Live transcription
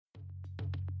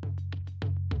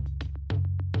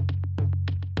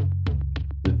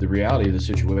the reality of the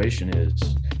situation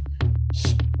is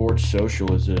sports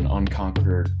social is an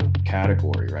unconquered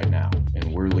category right now,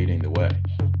 and we're leading the way.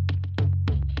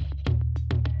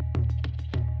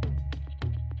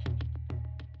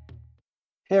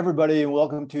 Hey, everybody, and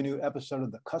welcome to a new episode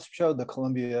of The Cusp Show, the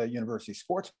Columbia University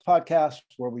Sports Podcast,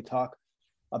 where we talk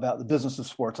about the business of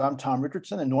sports. I'm Tom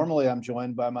Richardson, and normally I'm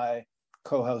joined by my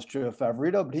co-host, Joe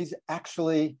Favorito, but he's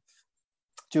actually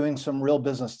doing some real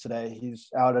business today. He's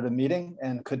out at a meeting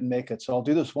and couldn't make it, so I'll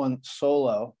do this one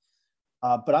solo.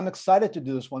 But I'm excited to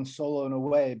do this one solo in a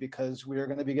way because we are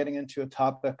going to be getting into a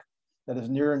topic that is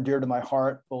near and dear to my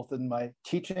heart, both in my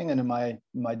teaching and in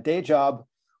my day job,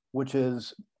 which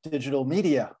is digital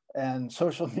media and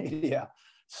social media.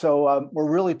 So we're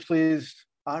really pleased.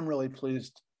 I'm really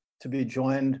pleased to be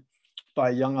joined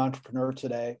by a young entrepreneur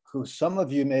today who some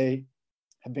of you may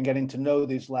have been getting to know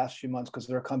these last few months because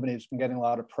their company has been getting a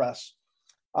lot of press.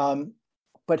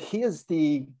 But he is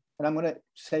and I'm going to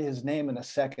say his name in a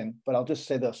second, but I'll just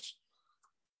say this.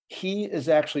 He is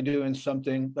actually doing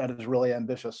something that is really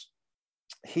ambitious.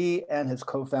 He and his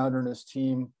co-founder and his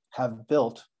team have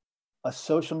built a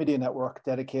social media network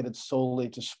dedicated solely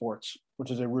to sports, which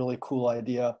is a really cool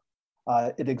idea.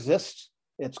 It exists.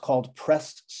 It's called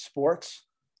Press Sports.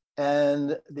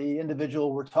 And the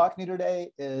individual we're talking to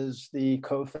today is the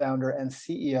co-founder and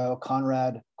CEO,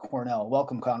 Conrad Cornell.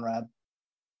 Welcome, Conrad.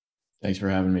 Thanks for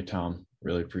having me, Tom.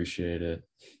 Really appreciate it.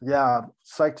 Yeah,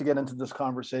 psyched to get into this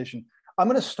conversation. I'm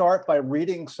going to start by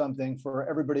reading something for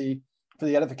everybody, for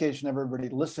the edification of everybody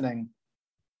listening,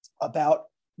 about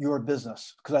your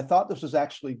business, because I thought this was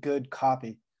actually good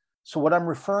copy. So what I'm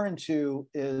referring to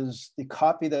is the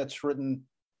copy that's written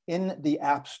in the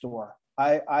App Store.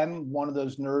 I'm one of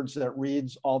those nerds that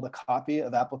reads all the copy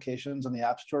of applications in the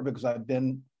App Store because I've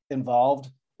been involved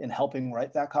in helping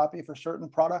write that copy for certain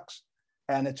products,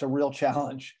 and it's a real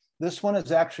challenge. This one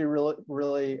is actually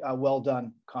really well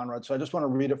done, Conrad. So I just want to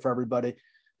read it for everybody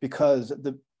because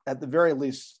at the very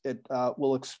least, it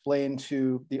will explain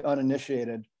to the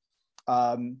uninitiated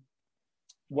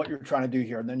what you're trying to do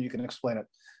here, and then you can explain it.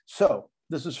 So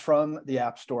this is from the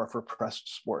App Store for Press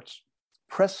Sports.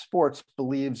 Press Sports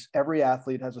believes every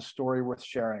athlete has a story worth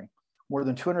sharing. More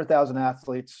than 200,000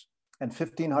 athletes and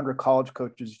 1,500 college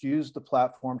coaches use the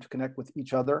platform to connect with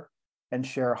each other and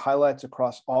share highlights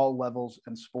across all levels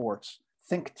and sports.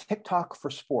 Think TikTok for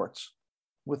sports,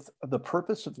 with the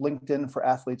purpose of LinkedIn for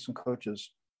athletes and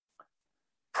coaches.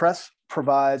 Press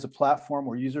provides a platform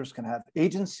where users can have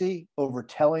agency over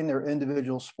telling their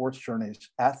individual sports journeys.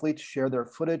 Athletes share their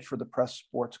footage for the Press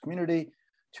Sports community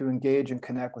to engage and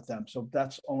connect with them. So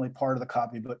that's only part of the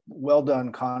copy, but well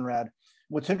done, Conrad.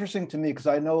 What's interesting to me, because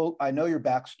I know your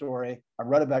backstory, I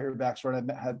read about your backstory,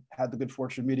 and I had the good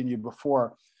fortune of meeting you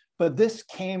before, but this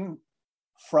came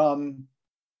from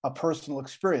a personal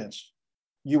experience.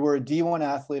 You were a D1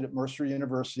 athlete at Mercer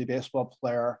University, baseball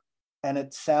player, and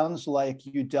it sounds like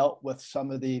you dealt with some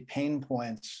of the pain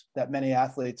points that many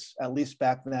athletes, at least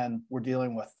back then, were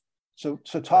dealing with. So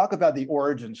talk about the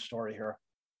origin story here.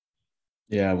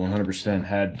 Yeah, 100%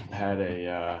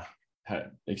 had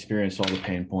experienced all the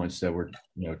pain points that we're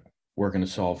working to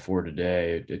solve for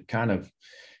today. It kind of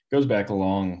goes back a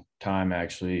long time,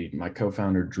 actually. My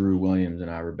co-founder Drew Williams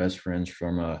and I were best friends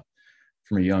from a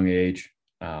young age,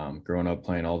 growing up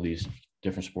playing all these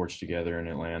different sports together in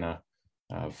Atlanta,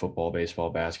 football, baseball,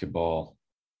 basketball,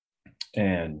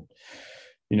 and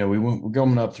we were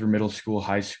going up through middle school,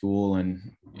 high school, and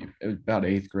it was about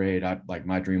 8th grade.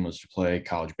 My dream was to play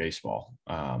college baseball.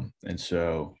 And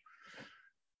so,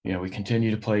 we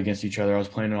continued to play against each other. I was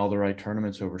playing in all the right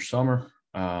tournaments over summer,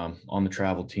 on the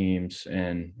travel teams,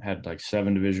 and had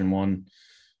 7 Division I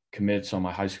commits on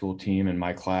my high school team in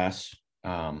my class,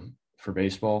 for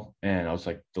baseball. And I was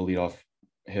the leadoff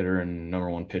hitter and number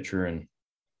 1 pitcher, and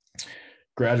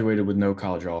graduated with no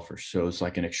college offers. So it's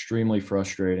an extremely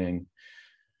frustrating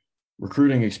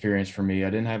recruiting experience for me. I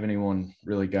didn't have anyone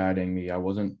really guiding me. I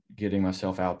wasn't getting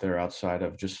myself out there outside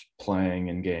of just playing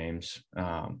in games.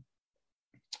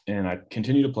 And I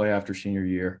continued to play after senior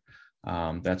year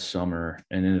that summer,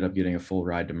 and ended up getting a full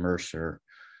ride to Mercer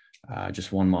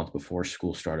just 1 month before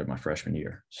school started my freshman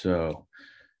year. So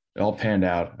it all panned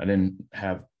out. I didn't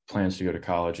have plans to go to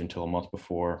college until a month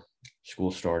before school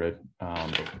started.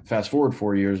 Fast forward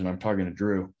 4 years, and I'm talking to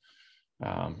Drew.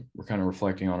 We're kind of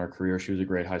reflecting on our career. She was a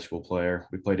great high school player.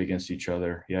 We played against each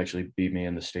other. He actually beat me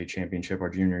in the state championship our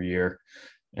junior year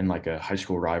in a high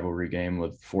school rivalry game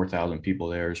with 4,000 people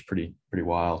there. It's pretty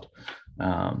wild.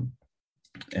 And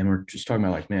we're just talking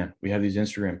about man, we have these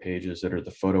Instagram pages that are the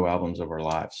photo albums of our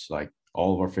lives,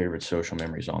 all of our favorite social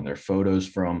memories on there, photos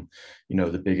from,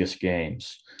 the biggest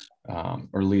games,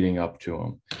 or leading up to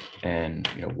them. And,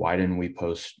 why didn't we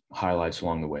post highlights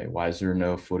along the way? Why is there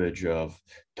no footage of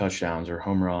touchdowns or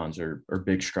home runs or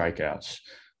big strikeouts?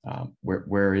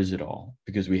 Where is it all?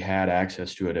 Because we had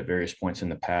access to it at various points in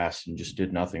the past and just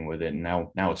did nothing with it. And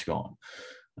now it's gone.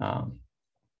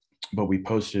 But we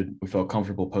felt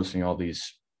comfortable posting all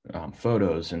these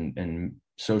photos and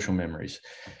social memories.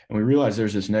 And we realized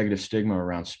there's this negative stigma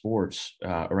around sports,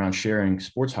 around sharing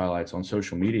sports highlights on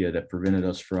social media that prevented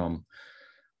us from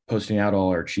posting out all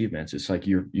our achievements. It's like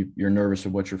you're nervous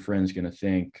of what your friend's going to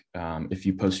think if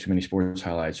you post too many sports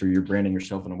highlights, or you're branding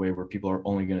yourself in a way where people are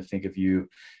only going to think of you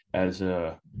as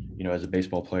a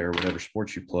baseball player, whatever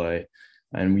sports you play.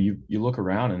 And you look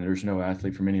around and there's no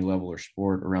athlete from any level or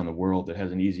sport around the world that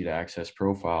has an easy to access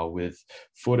profile with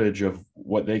footage of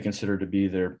what they consider to be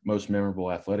their most memorable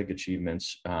athletic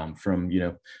achievements from,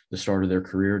 the start of their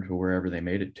career to wherever they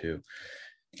made it to.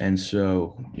 And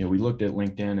so, we looked at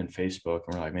LinkedIn and Facebook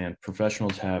and we're like, man,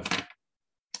 professionals have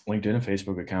LinkedIn and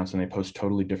Facebook accounts and they post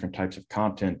totally different types of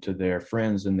content to their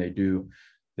friends than they do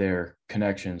their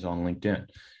connections on LinkedIn.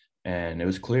 And it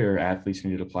was clear athletes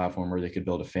needed a platform where they could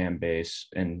build a fan base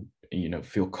and,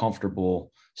 feel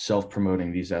comfortable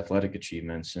self-promoting these athletic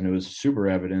achievements. And it was super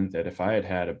evident that if I had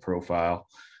had a profile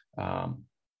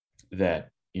that,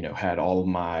 had all of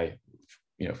my,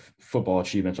 football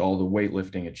achievements, all the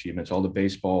weightlifting achievements, all the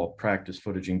baseball practice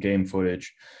footage and game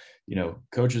footage,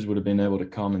 coaches would have been able to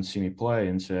come and see me play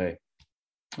and say,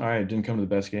 all right, didn't come to the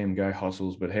best game, guy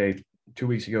hustles, but hey, 2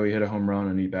 weeks ago, he hit a home run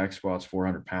and he back squats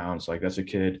 400 pounds. Like, that's a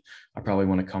kid I probably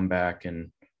want to come back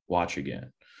and watch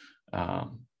again, at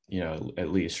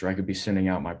least, or I could be sending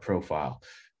out my profile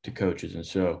to coaches. And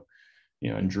so,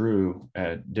 and Drew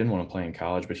didn't want to play in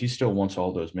college, but he still wants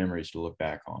all those memories to look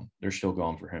back on. They're still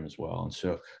gone for him as well. And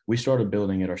so we started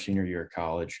building it our senior year of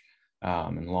college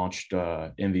and launched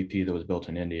MVP that was built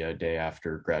in India a day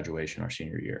after graduation our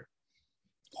senior year.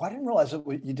 Oh, I didn't realize that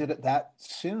you did it that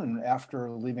soon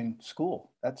after leaving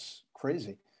school. That's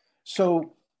crazy.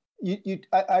 So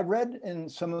I read in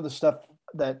some of the stuff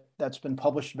that's been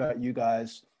published about you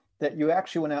guys that you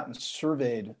actually went out and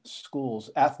surveyed schools,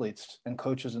 athletes and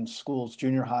coaches in schools,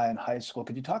 junior high and high school.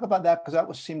 Could you talk about that? Because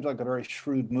that seemed like a very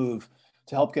shrewd move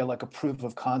to help get like a proof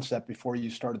of concept before you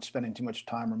started spending too much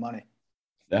time or money.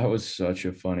 That was such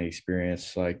a funny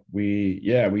experience. Like we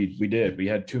did. We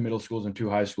had 2 middle schools and 2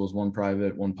 high schools, one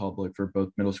private, one public for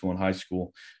both middle school and high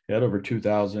school. We had over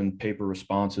 2,000 paper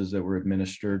responses that were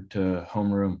administered to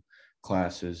homeroom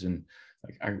classes. And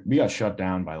we got shut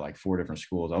down by like 4 different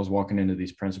schools. I was walking into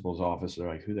these principals' office. They're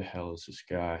like, who the hell is this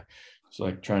guy? It's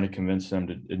like trying to convince them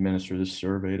to administer this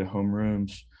survey to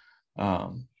homerooms.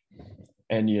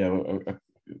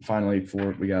 Finally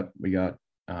we got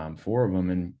 4 of them,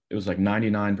 and it was like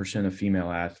 99% of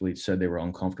female athletes said they were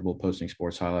uncomfortable posting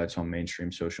sports highlights on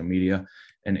mainstream social media,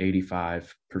 and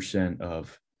 85%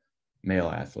 of male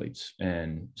athletes.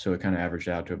 And so it kind of averaged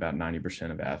out to about 90%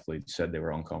 of athletes said they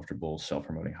were uncomfortable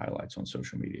self-promoting highlights on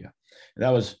social media. And that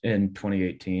was in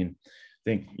 2018. I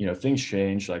think, things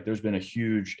changed. Like, there's been a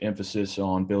huge emphasis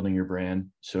on building your brand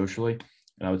socially.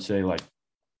 And I would say, like,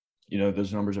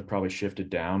 those numbers have probably shifted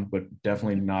down, but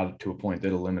definitely not to a point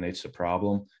that eliminates the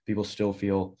problem. People still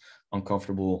feel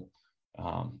uncomfortable,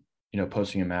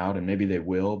 posting them out, and maybe they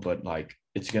will, but like,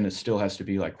 still has to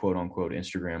be like, quote unquote,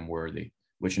 Instagram worthy,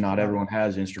 which not everyone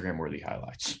has Instagram worthy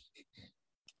highlights.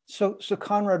 So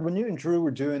Conrad, when you and Drew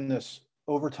were doing this,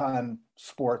 Overtime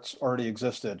Sports already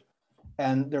existed,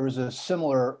 and there was a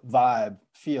similar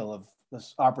feel of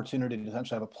this opportunity to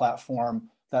essentially have a platform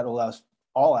that allows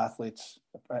all athletes,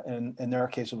 and in their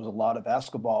case, it was a lot of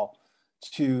basketball,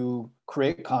 to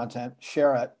create content,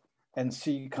 share it, and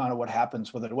see kind of what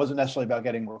happens with it. It wasn't necessarily about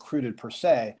getting recruited per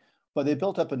se, but they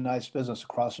built up a nice business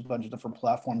across a bunch of different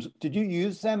platforms. Did you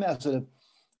use them as an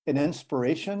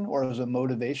inspiration or as a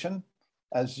motivation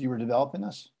as you were developing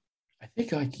this? I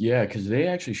think because they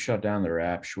actually shut down their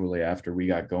app shortly after we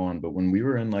got going. But when we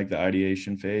were in like the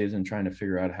ideation phase and trying to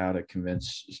figure out how to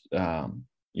convince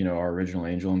our original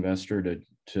angel investor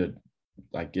to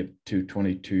like give 2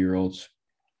 22-year-olds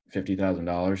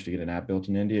 $50,000 to get an app built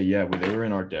in India. Yeah, they were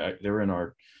in our deck. They were in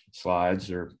our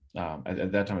slides, or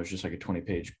at that time it was just like a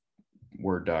 20-page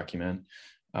Word document.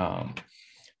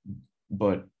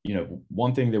 But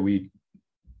one thing that we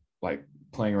like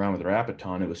playing around with our app a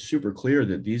ton, it was super clear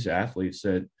that these athletes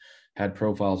that had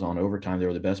profiles on Overtime, they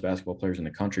were the best basketball players in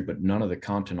the country, but none of the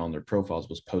content on their profiles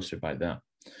was posted by them.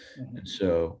 Mm-hmm. And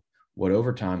so what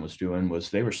Overtime was doing was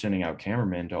they were sending out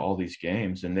cameramen to all these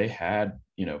games, and they had,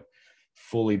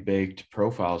 fully baked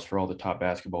profiles for all the top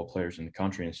basketball players in the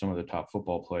country and some of the top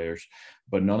football players,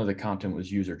 but none of the content was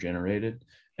user generated.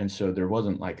 And so there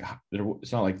wasn't like,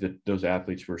 it's not like those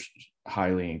athletes were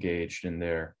highly engaged in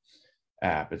their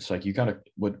app. It's like you kind of,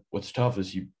 what's tough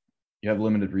is you have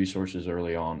limited resources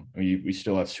early on. I mean, we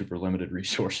still have super limited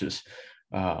resources,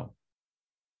 and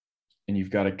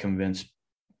you've got to convince,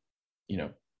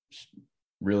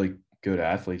 really good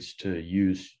athletes to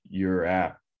use your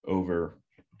app over,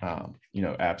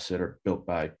 apps that are built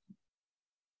by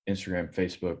Instagram,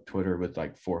 Facebook, Twitter with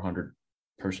like 400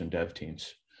 person dev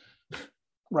teams.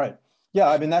 Right. Yeah.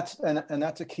 I mean, that's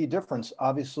a key difference.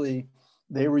 Obviously,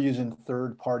 they were using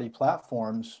third-party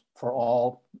platforms for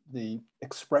all the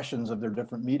expressions of their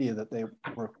different media that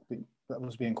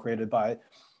was being created by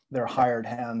their hired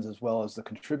hands as well as the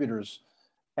contributors.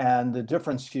 And the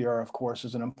difference here, of course,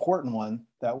 is an important one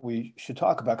that we should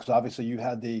talk about, because obviously you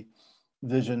had the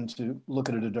vision to look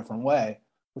at it a different way,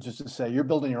 which is to say you're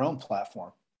building your own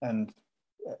platform. And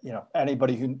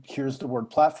anybody who hears the word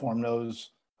platform who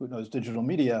knows digital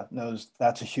media knows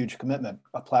that's a huge commitment.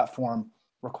 A platform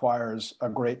requires a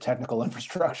great technical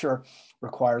infrastructure,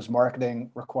 requires marketing,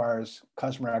 requires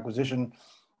customer acquisition,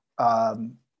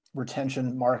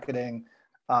 retention marketing,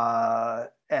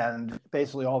 and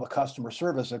basically all the customer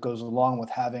service that goes along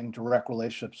with having direct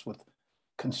relationships with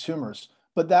consumers.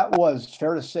 But that was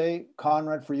fair to say,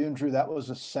 Conrad, for you and Drew, that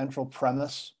was a central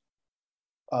premise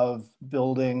of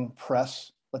building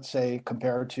Press, let's say,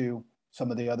 compared to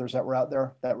some of the others that were out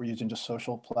there that were using just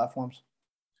social platforms.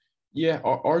 Yeah,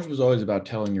 ours was always about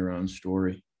telling your own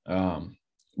story.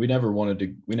 We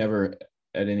never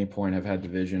at any point have had the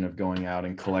vision of going out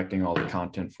and collecting all the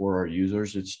content for our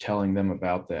users. It's telling them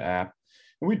about the app.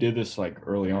 And we did this like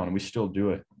early on, and we still do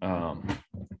it.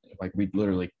 Like we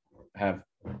literally have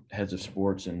heads of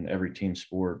sports in every team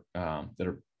sport that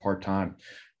are part-time,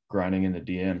 grinding in the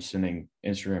DM, sending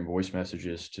Instagram voice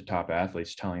messages to top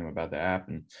athletes, telling them about the app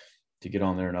and to get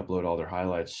on there and upload all their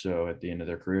highlights. So at the end of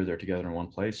their career, they're together in one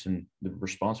place. And the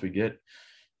response we get,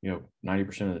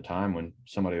 90% of the time when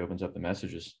somebody opens up the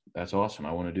messages, that's awesome.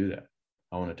 I want to do that.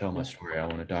 I want to tell my story. I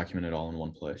want to document it all in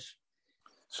one place.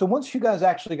 So once you guys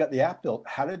actually got the app built,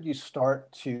 how did you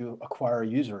start to acquire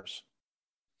users?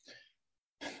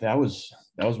 That was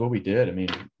what we did. I mean,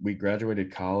 we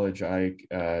graduated college.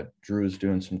 Drew was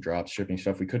doing some drop shipping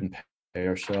stuff. We couldn't pay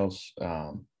ourselves,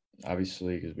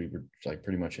 obviously, because we were like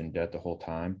pretty much in debt the whole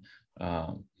time.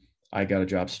 I got a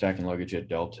job stacking luggage at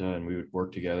Delta, and we would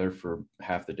work together for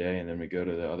half the day, and then we go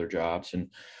to the other jobs. And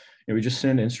we just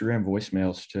send Instagram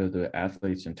voicemails to the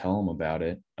athletes and tell them about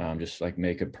it. Just like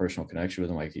make a personal connection with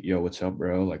them. Like, yo, what's up,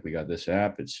 bro? Like, we got this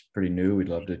app. It's pretty new. We'd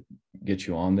love to get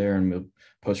you on there, and we'll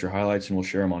post your highlights and we'll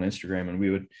share them on Instagram. And we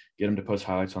would get them to post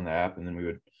highlights on the app, and then we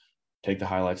would take the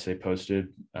highlights they posted.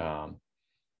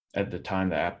 At the time,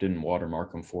 the app didn't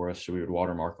watermark them for us, so we would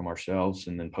watermark them ourselves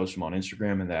and then post them on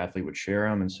Instagram, and the athlete would share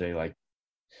them and say, like,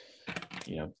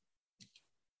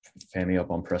 fan me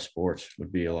up on Press Sports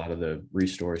would be a lot of the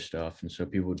restory stuff. And so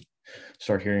people would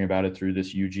start hearing about it through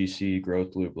this UGC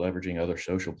growth loop, leveraging other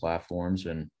social platforms.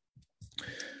 And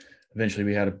eventually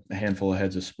we had a handful of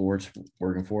heads of sports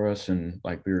working for us. And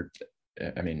like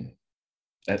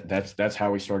that's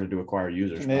how we started to acquire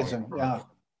users. Amazing. Yeah.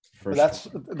 That's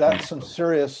some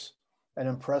serious and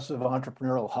impressive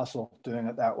entrepreneurial hustle doing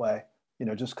it that way.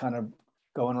 Just kind of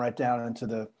going right down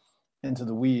into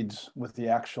the weeds with the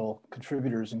actual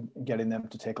contributors and getting them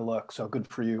to take a look. So good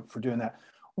for you for doing that.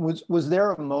 Was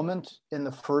there a moment in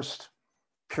the first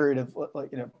period of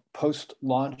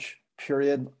post-launch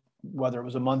period, whether it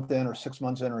was a month in or 6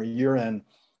 months in or a year in,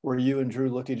 where you and Drew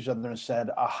looked at each other and said,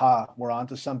 aha, we're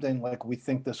onto something, like we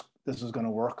think this is going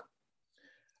to work?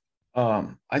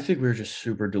 I think we were just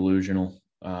super delusional.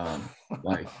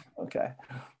 Okay.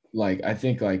 Like, I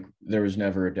think like there was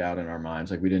never a doubt in our minds.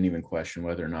 Like, we didn't even question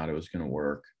whether or not it was going to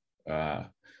work. And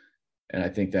I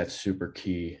think that's super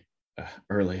key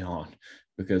early on,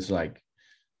 because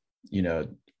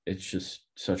it's just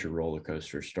such a roller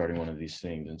coaster starting one of these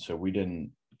things. And so we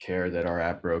didn't care that our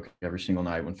app broke every single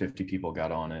night when 50 people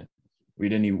got on it. We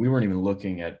weren't even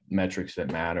looking at metrics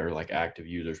that matter, like active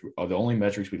users. The only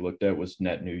metrics we looked at was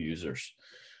net new users.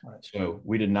 Right. So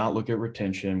we did not look at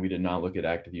retention. We did not look at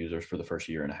active users for the first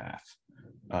year and a half.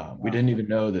 We didn't even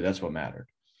know that that's what mattered.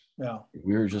 Yeah.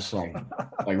 We were just literally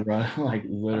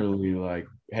like,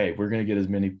 hey, we're going to get as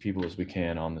many people as we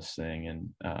can on this thing.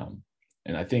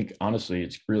 And I think honestly,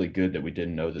 it's really good that we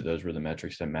didn't know that those were the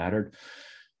metrics that mattered,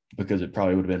 because it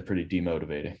probably would have been pretty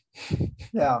demotivating.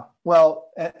 Yeah.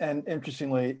 Well, and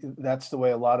interestingly, that's the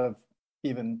way a lot of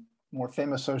even more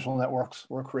famous social networks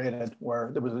were created, where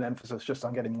there was an emphasis just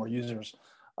on getting more users.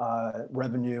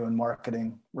 Revenue and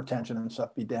marketing, retention and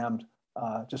stuff be damned.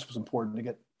 Just was important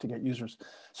to get users.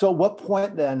 So at what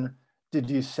point then did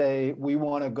you say, we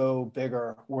want to go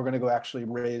bigger? We're going to go actually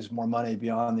raise more money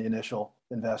beyond the initial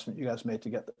investment you guys made to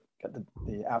get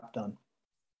the app done?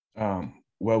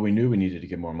 Well, we knew we needed to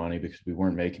get more money because we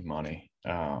weren't making money.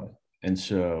 And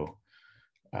so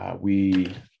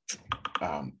we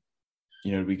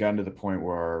got into the point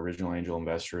where our original angel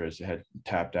investor had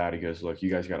tapped out. He goes, look,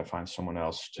 you guys got to find someone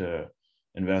else to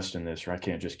invest in this, or I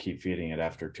can't just keep feeding it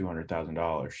after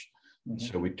 $200,000. Mm-hmm.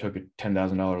 So we took a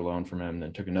 $10,000 loan from him,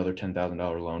 then took another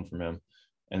 $10,000 loan from him.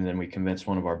 And then we convinced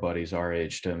one of our buddies our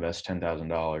age to invest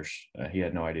 $10,000. He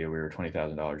had no idea we were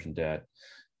 $20,000 in debt.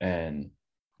 And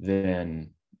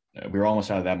then we were almost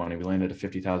out of that money. We landed a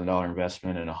 $50,000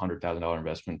 investment and a $100,000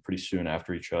 investment pretty soon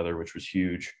after each other, which was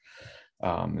huge.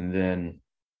 And then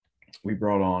we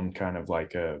brought on kind of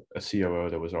like a COO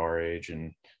that was our age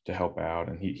and to help out.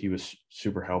 And he was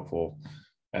super helpful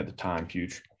at the time,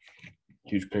 huge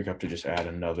pickup to just add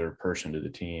another person to the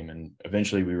team. And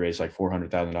eventually we raised like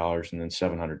 $400,000 and then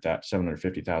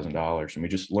 $750,000. And we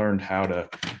just learned how to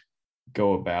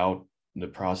go about the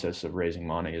process of raising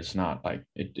money. It's not like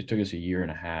it took us a year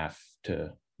and a half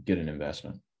to get an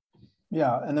investment.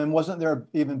 Yeah. And then wasn't there an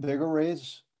even bigger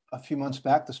raise a few months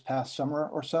back this past summer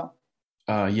or so?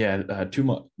 2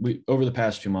 months. Over the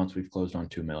past 2 months, we've closed on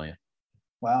 $2 million.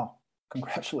 Wow.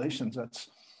 Congratulations.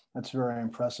 That's very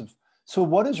impressive. So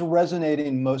what is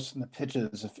resonating most in the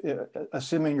pitches?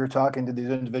 Assuming you're talking to these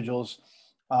individuals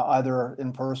either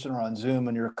in person or on Zoom,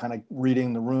 and you're kind of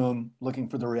reading the room, looking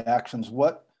for the reactions,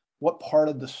 what part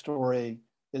of the story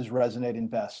is resonating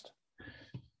best?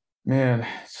 Man,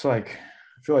 it's like,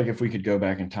 I feel like if we could go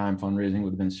back in time, fundraising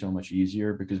would have been so much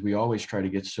easier, because we always try to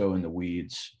get so in the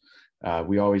weeds.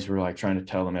 We always were like trying to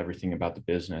tell them everything about the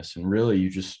business. And really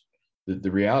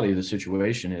the reality of the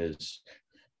situation is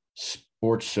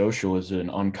sports social is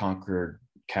an unconquered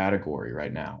category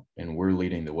right now, and we're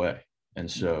leading the way.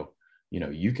 And so,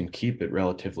 you can keep it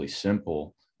relatively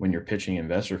simple when you're pitching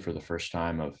investor for the first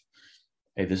time of,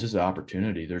 hey, this is the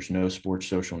opportunity. There's no sports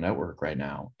social network right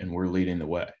now, and we're leading the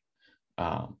way.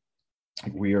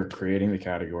 We are creating the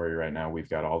category right now. We've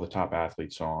got all the top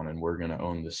athletes on, and we're going to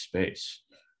own this space.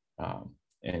 And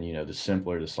the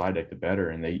simpler the slide deck, the better.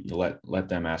 And they let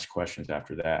them ask questions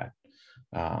after that.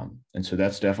 And so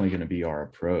that's definitely going to be our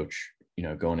approach,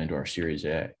 going into our Series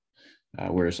A.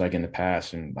 Whereas like in the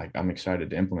past, and like I'm excited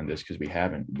to implement this because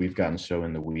we've gotten so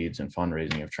in the weeds and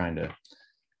fundraising of trying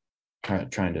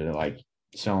to like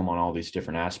sell them on all these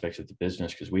different aspects of the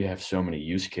business, because we have so many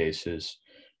use cases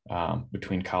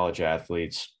between college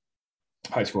athletes,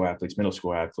 high school athletes, middle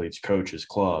school athletes, coaches,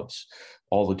 clubs,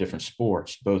 all the different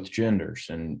sports, both genders.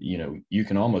 And, you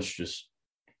can almost just,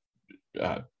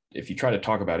 if you try to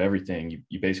talk about everything,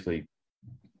 you basically,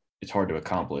 it's hard to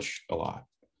accomplish a lot.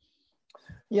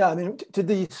 Yeah. I mean, did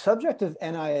the subject of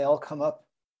NIL come up,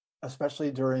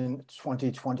 especially during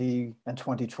 2020 and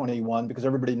 2021, because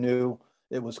everybody knew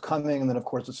it was coming. And then of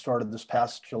course it started this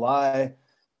past July.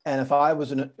 And if I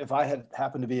had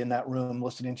happened to be in that room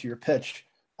listening to your pitch,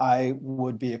 I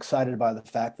would be excited by the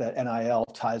fact that NIL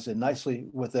ties in nicely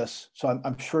with this. So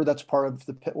I'm sure that's part of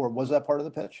the pitch, or was that part of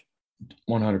the pitch?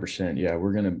 100%. Yeah,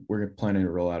 we're planning to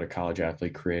roll out a college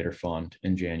athlete creator fund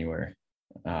in January,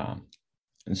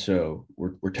 and so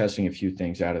we're testing a few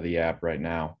things out of the app right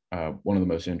now. One of the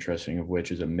most interesting of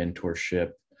which is a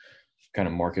mentorship kind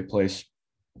of marketplace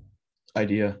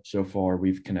idea. So far,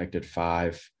 we've connected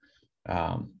 5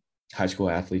 high school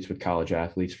athletes with college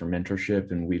athletes for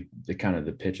mentorship. And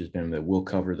the pitch has been that we'll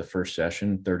cover the first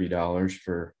session,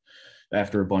 $30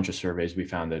 after a bunch of surveys, we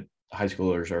found that high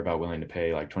schoolers are about willing to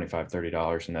pay like $25,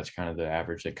 $30. And that's kind of the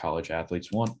average that college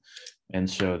athletes want. And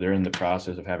so they're in the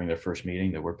process of having their first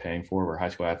meeting that we're paying for, where high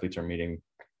school athletes are meeting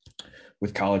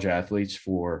with college athletes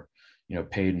for,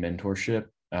 paid mentorship,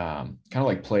 kind of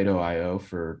like Play-Doh.io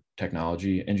for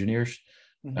technology engineers.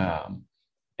 Mm-hmm.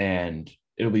 And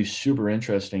it'll be super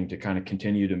interesting to kind of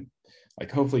continue to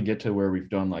like hopefully get to where we've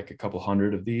done like a couple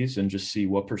hundred of these and just see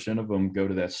what % of them go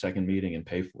to that second meeting and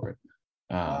pay for it.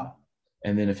 Wow.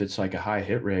 And then if it's like a high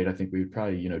hit rate, I think we would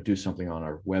probably, do something on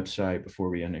our website before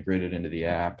we integrate it into the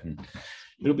app. And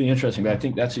it'll be interesting, but I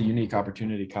think that's a unique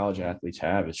opportunity college athletes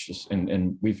have. It's just,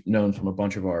 and we've known from a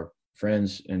bunch of our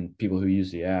friends and people who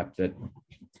use the app that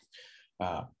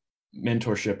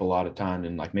mentorship a lot of time,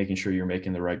 and like making sure you're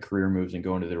making the right career moves and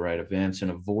going to the right events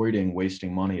and avoiding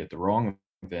wasting money at the wrong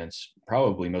events,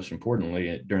 probably most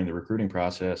importantly during the recruiting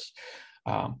process,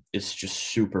 it's just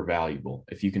super valuable.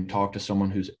 If you can talk to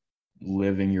someone who's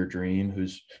living your dream,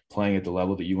 who's playing at the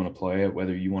level that you want to play at,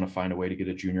 whether you want to find a way to get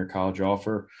a junior college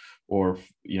offer or,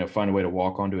 find a way to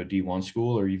walk onto a D1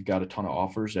 school, or you've got a ton of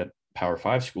offers at Power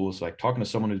 5 schools, like talking to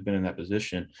someone who's been in that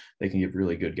position, they can give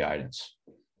really good guidance.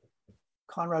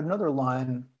 Conrad, another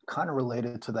line kind of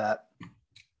related to that,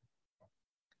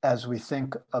 as we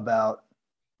think about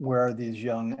where these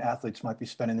young athletes might be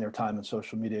spending their time in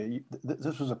social media.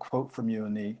 This was a quote from you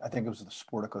in I think it was the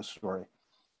Sportico story.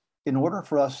 In order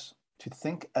for us to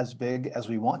think as big as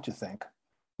we want to think,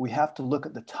 we have to look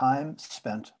at the time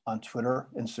spent on Twitter,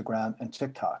 Instagram, and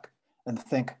TikTok and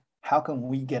think, how can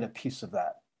we get a piece of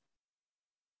that?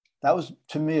 That was,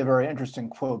 to me, a very interesting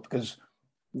quote, because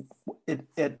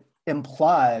it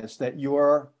implies that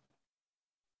your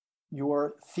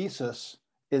thesis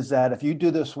is that if you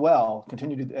do this well,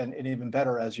 continue to, and even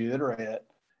better as you iterate it,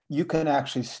 you can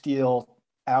actually steal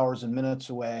hours and minutes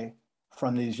away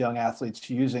from these young athletes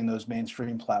using those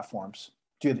mainstream platforms.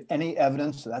 Do you have any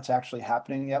evidence that that's actually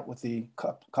happening yet with the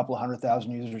couple of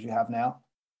 100,000 users you have now?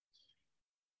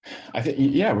 I think,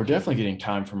 yeah, we're definitely getting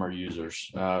time from our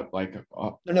users. No,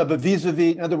 but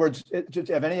vis-a-vis, in other words, do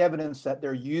you have any evidence that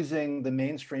they're using the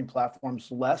mainstream platforms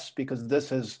less because this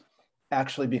has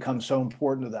actually become so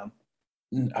important to them?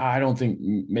 I don't think,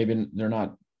 maybe they're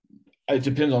not. It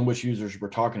depends on which users we're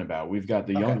talking about. We've got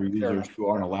the younger users who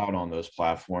aren't allowed on those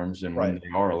platforms, and when they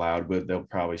are allowed, they'll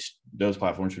probably, those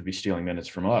platforms would be stealing minutes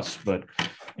from us. But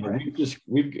you know,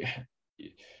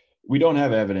 we don't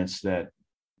have evidence that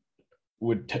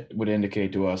would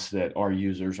indicate to us that our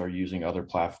users are using other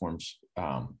platforms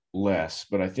less.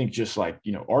 But I think, just like,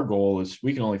 you know, our goal is,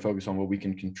 we can only focus on what we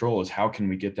can control, is how can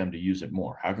we get them to use it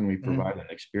more? How can we provide an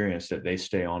experience that they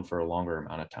stay on for a longer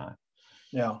amount of time?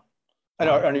 Yeah.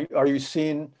 And are you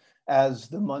seeing, as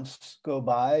the months go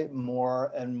by,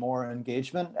 more and more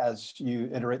engagement as you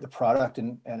iterate the product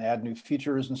and add new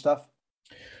features and stuff?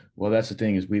 Well, that's the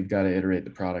thing, is we've got to iterate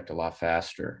the product a lot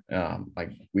faster.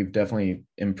 Like, we've definitely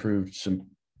improved some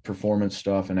performance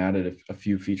stuff and added a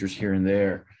few features here and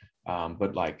there.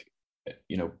 But like,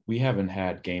 you know, we haven't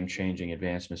had game-changing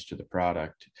advancements to the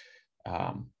product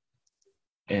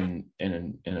in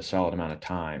a solid amount of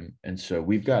time. And so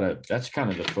we've got to, that's kind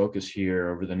of the focus here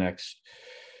over the next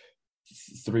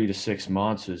 3 to 6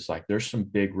 months, is like, there's some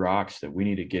big rocks that we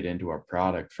need to get into our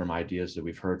product from ideas that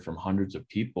we've heard from hundreds of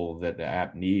people that the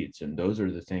app needs. And those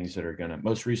are the things that are going to,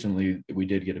 most recently, we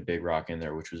did get a big rock in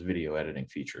there, which was video editing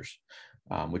features,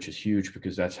 which is huge,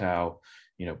 because that's how,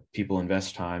 you know, people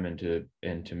invest time into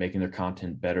making their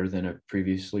content better than it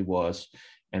previously was.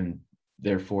 And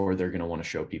therefore they're going to want to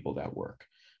show people that work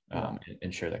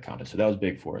and share that content. So that was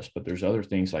big for us. But there's other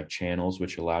things like channels,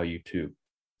 which allow you to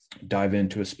dive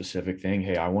into a specific thing.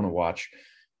 Hey, I want to watch,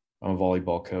 I'm a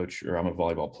volleyball coach, or I'm a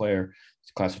volleyball player,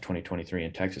 it's class of 2023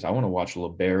 in Texas. I want to watch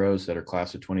liberos that are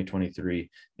class of 2023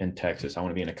 in Texas. I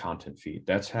want to be in a content feed.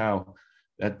 That's how,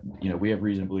 that, you know, we have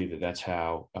reason to believe that that's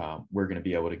how we're going to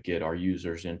be able to get our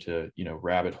users into, you know,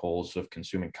 rabbit holes of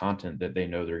consuming content that they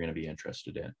know they're going to be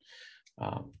interested in.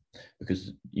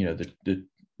 Because, you know, the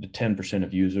 10%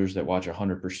 of users that watch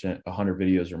 100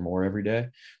 videos or more every day,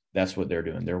 that's what they're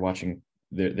doing. They're watching,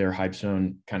 their hype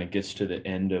zone kind of gets to the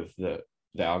end of the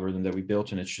algorithm that we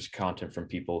built, and it's just content from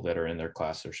people that are in their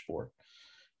class or sport.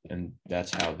 And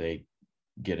that's how they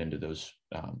get into those,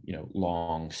 you know,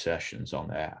 long sessions on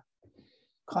the app.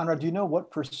 Conrad, do you know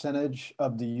what percentage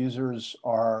of the users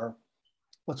are,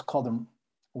 let's call them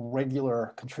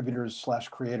regular contributors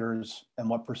 / creators, and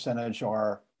what percentage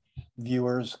are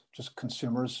viewers, just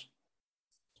consumers?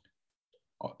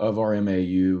 Of our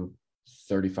MAU,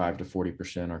 35 to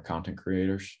 40% are content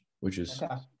creators, which is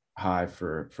high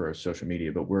for social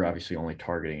media, but we're obviously only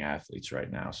targeting athletes right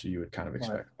now. So you would kind of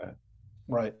expect that.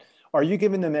 Right. Are you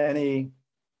giving them any,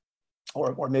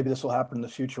 or maybe this will happen in the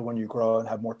future when you grow and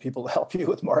have more people to help you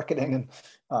with marketing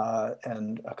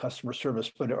and customer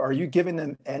service, but are you giving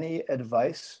them any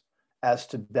advice as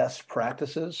to best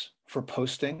practices for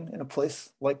posting in a place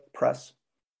like Press?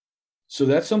 So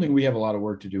that's something we have a lot of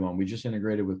work to do on. We just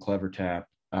integrated with CleverTap,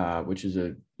 which is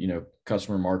a, you know,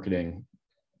 customer marketing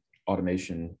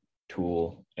automation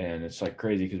tool. And it's like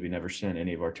crazy, because we never sent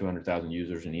any of our 200,000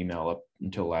 users an email up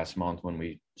until last month, when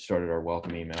we started our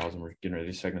welcome emails, and we're getting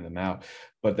ready to segment them out.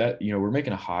 But that, you know, we're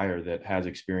making a hire that has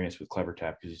experience with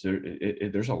CleverTap, because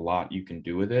there's a lot you can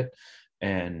do with it.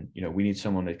 And, you know, we need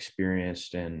someone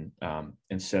experienced in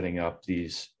setting up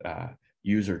these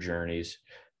user journeys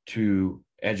to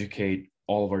educate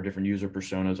all of our different user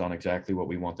personas on exactly what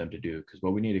we want them to do. Because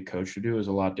what we need a coach to do is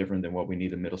a lot different than what we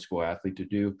need a middle school athlete to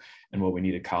do, and what we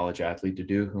need a college athlete to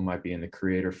do, who might be in the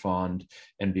creator fund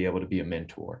and be able to be a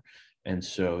mentor. And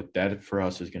so that for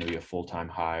us is going to be a full-time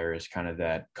hire, is kind of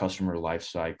that customer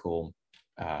lifecycle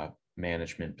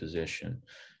management position.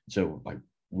 So like,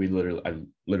 I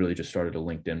literally just started a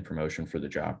LinkedIn promotion for the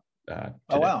job today.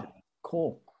 Oh, wow.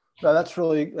 Cool. No, that's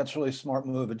really a smart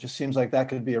move. It just seems like that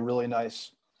could be a really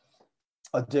nice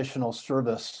additional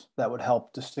service that would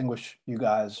help distinguish you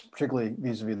guys, particularly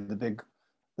vis-a-vis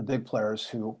the big players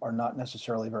who are not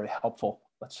necessarily very helpful,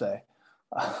 let's say,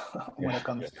 when it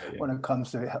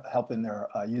comes to helping their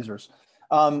users.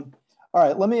 All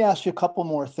right, let me ask you a couple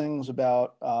more things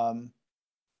about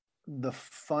the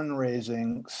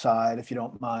fundraising side, if you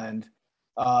don't mind.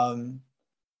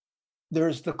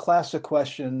 There's the classic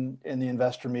question in the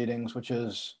investor meetings, which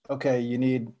is, okay, you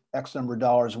need X number of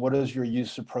dollars. What is your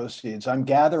use of proceeds? I'm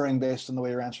gathering, based on the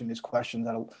way you're answering these questions,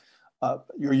 that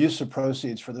your use of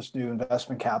proceeds for this new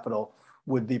investment capital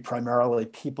would be primarily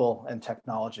people and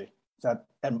technology,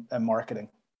 and marketing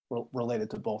related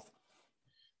to both.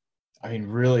 I mean,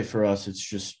 really for us, it's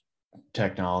just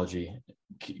technology,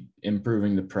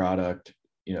 improving the product,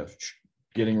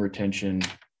 getting retention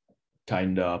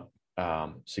tightened up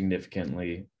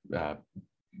significantly,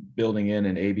 building in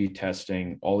and A/B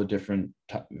testing all the different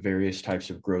various types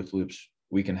of growth loops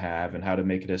we can have, and how to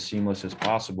make it as seamless as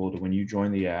possible to when you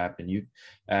join the app and you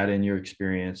add in your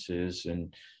experiences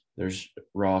and there's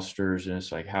rosters, and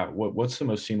it's like, what's the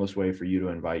most seamless way for you to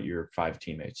invite your 5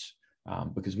 teammates?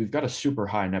 Because we've got a super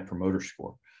high net promoter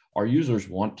score. Our users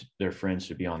want their friends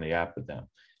to be on the app with them.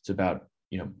 It's about,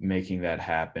 making that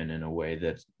happen in a way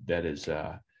that is,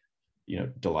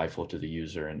 delightful to the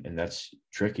user. And that's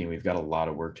tricky. We've got a lot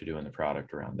of work to do in the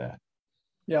product around that.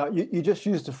 Yeah, you just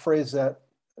used a phrase that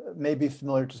may be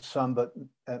familiar to some, but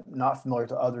not familiar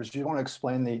to others. Do you want to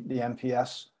explain the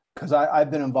NPS? Because I've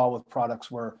been involved with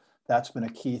products where that's been a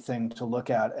key thing to look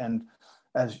at. And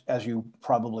as you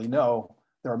probably know,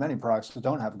 there are many products that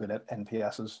don't have good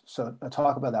NPSs. So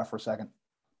talk about that for a second.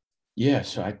 Yeah,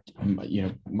 so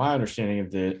my understanding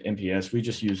of the NPS, we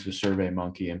just use the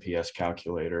SurveyMonkey NPS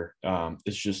calculator.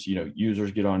 It's just,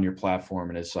 users get on your platform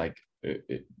and it's like,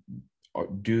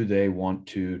 do they want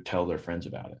to tell their friends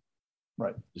about it?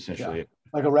 Right. Essentially. Yeah.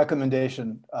 Like a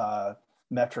recommendation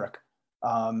metric.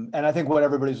 And I think what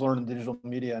everybody's learned in digital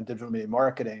media and digital media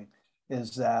marketing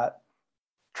is that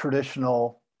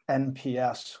traditional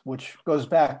NPS, which goes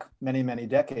back many, many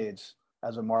decades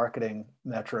as a marketing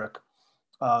metric,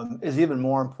 is even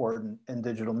more important in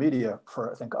digital media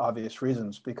for, I think, obvious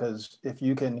reasons. Because if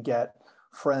you can get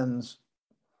friends,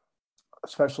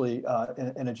 especially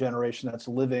in a generation that's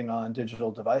living on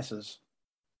digital devices,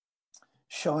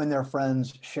 showing their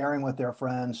friends, sharing with their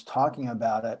friends, talking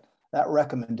about it, that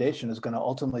recommendation is going to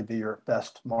ultimately be your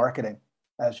best marketing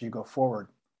as you go forward.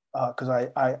 Because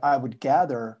I would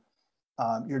gather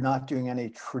you're not doing any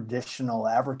traditional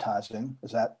advertising.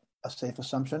 Is that a safe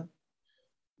assumption?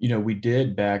 We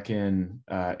did back in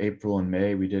April and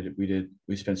May. We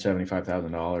spent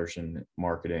 $75,000 in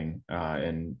marketing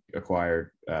and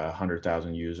acquired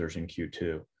 100,000 users in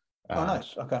Q2. Oh,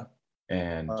 nice. Okay.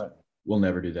 And we'll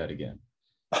never do that again.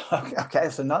 Okay,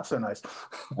 so not so nice.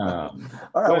 All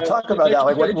right, we'll talk about that.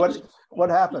 Like, what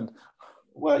happened?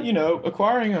 Well,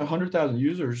 acquiring 100,000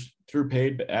 users through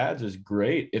paid ads is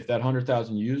great if that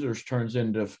 100,000 users turns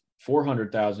into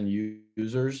 400,000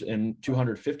 users and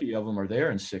 250 of them are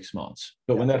there in 6 months.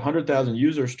 But when that 100,000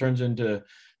 users turns into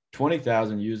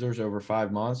 20,000 users over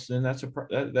 5 months, then that's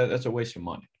a waste of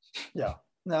money. Yeah,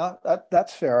 no,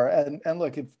 that's fair. And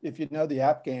look, if you know the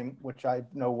app game, which I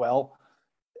know well,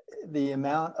 the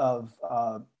amount of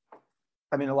a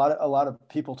lot of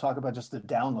people talk about just the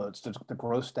downloads, the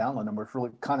gross download number, which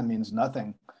really kind of means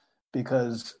nothing,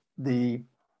 because the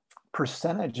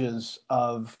percentages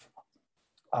of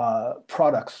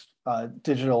products,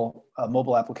 digital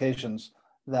mobile applications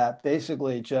that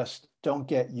basically just don't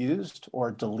get used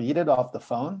or deleted off the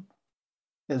phone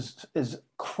is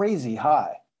crazy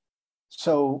high.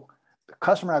 So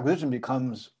customer acquisition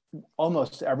becomes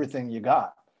almost everything you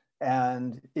got.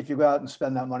 And if you go out and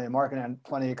spend that money in marketing, and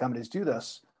plenty of companies do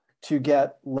this, to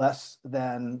get less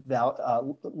than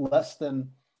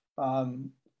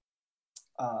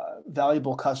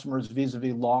valuable customers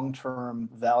vis-a-vis long-term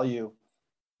value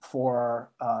for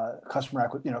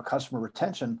customer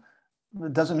retention,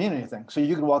 it doesn't mean anything. So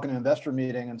you could walk in an investor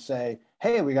meeting and say,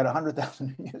 hey, we got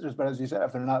 100,000 users, but as you said,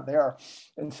 if they're not there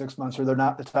in 6 months, or they're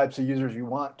not the types of users you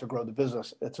want to grow the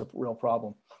business, it's a real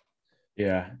problem.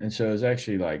 Yeah. And so it was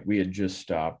actually like we had just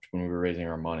stopped when we were raising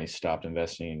our money, stopped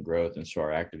investing in growth. And so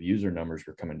our active user numbers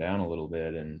were coming down a little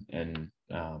bit. And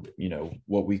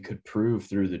what we could prove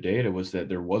through the data was that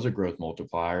there was a growth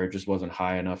multiplier. It just wasn't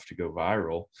high enough to go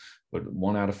viral. but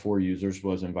 1 out of 4 users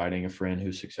was inviting a friend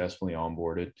who successfully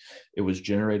onboarded. It was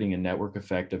generating a network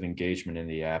effect of engagement in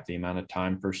the app. The amount of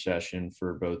time per session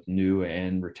for both new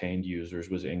and retained users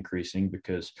was increasing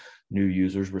because new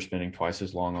users were spending twice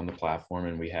as long on the platform,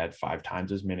 and we had 5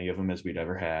 times as many of them as we'd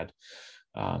ever had.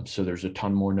 So there's a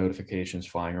ton more notifications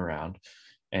flying around.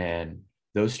 And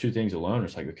those 2 things alone,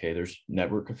 it's like, okay, there's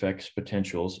network effects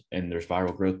potentials and there's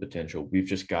viral growth potential. We've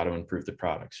just got to improve the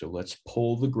product. So let's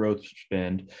pull the growth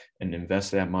spend and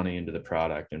invest that money into the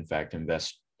product. In fact,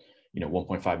 invest,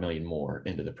 1.5 million more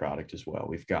into the product as well.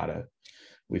 We've got to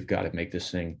make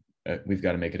this thing, we've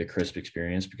got to make it a crisp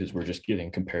experience, because we're just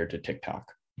getting compared to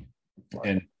TikTok. Right.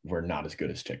 And we're not as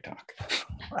good as TikTok.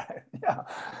 Right. Yeah.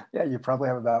 You probably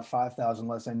have about 5,000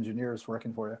 less engineers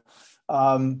working for you.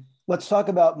 Let's talk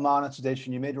about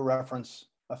monetization. You made a reference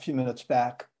a few minutes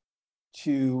back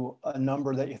to a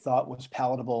number that you thought was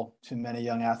palatable to many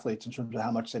young athletes in terms of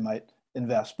how much they might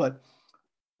invest. But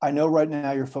I know right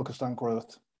now you're focused on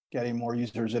growth, getting more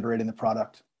users, iterating the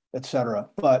product, et cetera.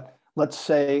 But let's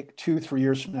say 2-3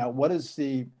 years from now, what does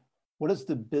the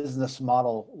business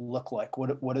model look like?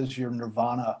 What is your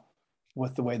nirvana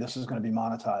with the way this is going to be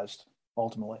monetized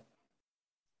ultimately?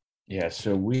 Yeah.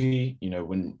 So we,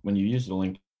 when you use the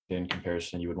LinkedIn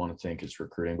comparison, you would want to think it's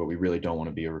recruiting, but we really don't want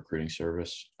to be a recruiting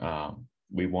service.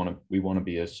 We want to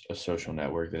be a social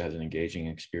network that has an engaging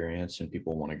experience, and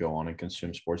people want to go on and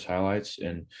consume sports highlights.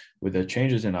 And with the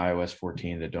changes in iOS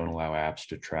 14 that don't allow apps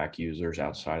to track users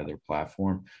outside of their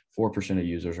platform, 4% of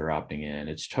users are opting in.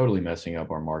 It's totally messing up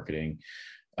our marketing,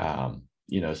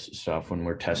 stuff when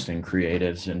we're testing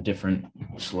creatives and different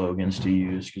slogans to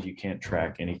use, because you can't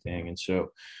track anything. And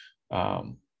so what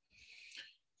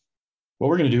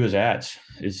we're going to do is ads.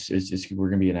 We're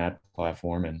going to be an ad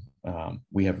platform, and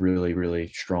we have really, really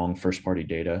strong first-party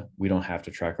data. We don't have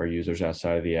to track our users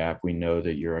outside of the app. We know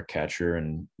that you're a catcher,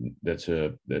 and that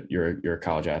you're a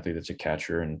college athlete that's a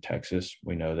catcher in Texas.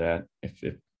 We know that. If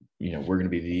we're going to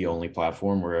be the only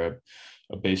platform where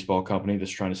a baseball company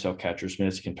that's trying to sell catcher's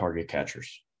mitts can target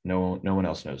catchers. No one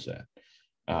else knows that.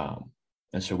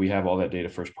 And so we have all that data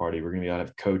first party. We're going to be able to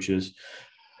have coaches.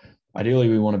 Ideally,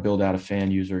 we want to build out a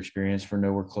fan user experience. For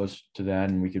nowhere close to that,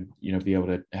 and we could, be able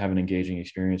to have an engaging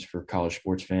experience for college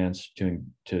sports fans to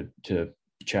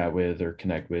chat with or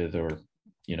connect with, or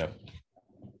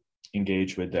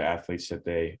engage with the athletes that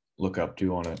they look up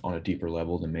to on a deeper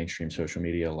level than mainstream social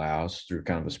media allows, through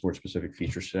kind of a sports specific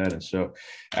feature set. And so,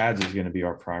 ads is going to be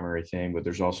our primary thing, but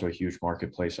there's also a huge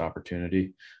marketplace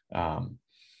opportunity. The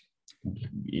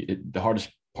hardest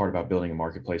part about building a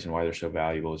marketplace and why they're so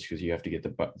valuable is because you have to get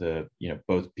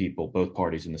both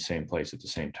parties in the same place at the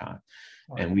same time.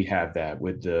 Right. And we have that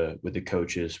with the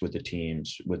coaches, with the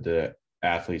teams, with the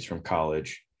athletes from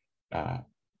college, high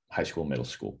school, middle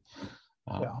school.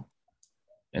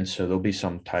 And so there'll be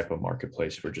some type of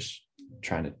marketplace. We're just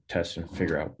trying to test and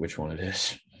figure out which one it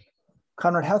is.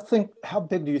 Conrad, how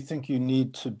big do you think you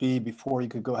need to be before you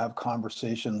could go have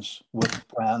conversations with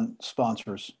brand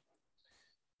sponsors?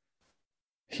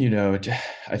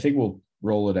 I think we'll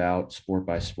roll it out sport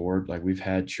by sport. Like, we've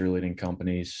had cheerleading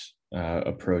companies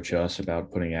approach us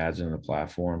about putting ads in the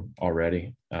platform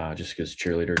already, just because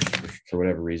cheerleaders, for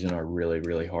whatever reason, are really,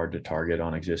 really hard to target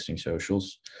on existing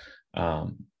socials.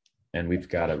 And we've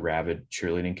got a rabid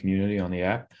cheerleading community on the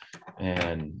app.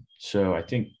 And so I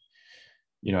think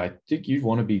you'd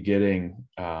want to be getting,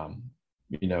 a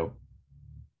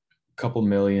couple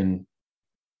million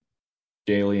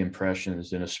daily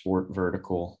impressions in a sport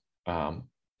vertical,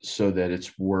 so that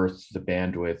it's worth the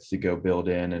bandwidth to go build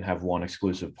in and have one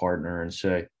exclusive partner and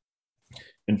say,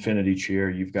 Infinity Cheer,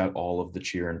 you've got all of the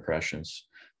cheer impressions.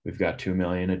 We've got 2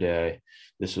 million a day.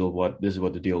 This is what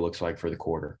the deal looks like for the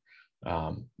quarter.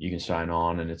 You can sign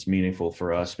on, and it's meaningful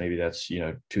for us. Maybe that's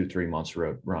 2-3 months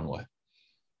runway.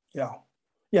 Yeah.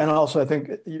 And also I think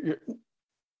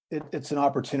it's an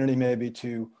opportunity maybe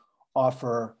to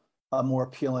offer a more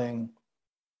appealing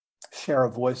share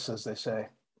of voice, as they say.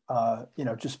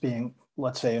 Just being,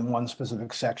 let's say, in one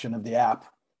specific section of the app,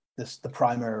 the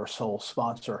primary or sole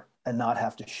sponsor, and not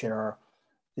have to share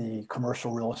the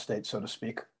commercial real estate, so to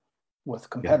speak, with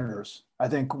competitors. Yeah. I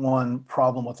think one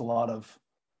problem with a lot of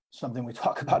something we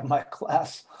talk about in my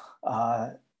class,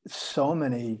 so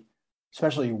many,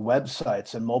 especially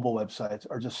websites and mobile websites,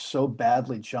 are just so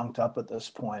badly junked up at this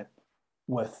point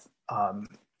with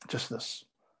just this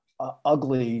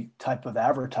ugly type of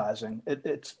advertising.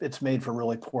 It's made for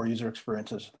really poor user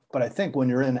experiences. But I think when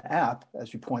you're in an app,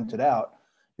 as you pointed out,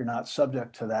 you're not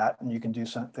subject to that, and you can do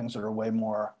some things that are way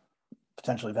more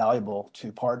potentially valuable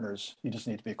to partners. You just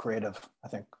need to be creative, I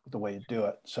think, with the way you do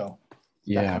it. So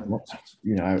that Yeah, kind of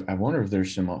nonsense. I wonder if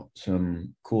there's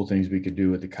some cool things we could do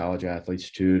with the college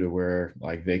athletes too, to where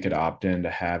like they could opt into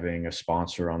having a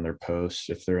sponsor on their posts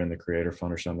if they're in the creator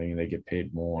fund or something, and they get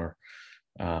paid more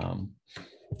um,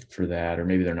 for that, or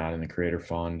maybe they're not in the creator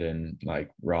fund, and like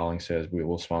Rawlings says, we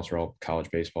will sponsor all college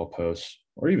baseball posts,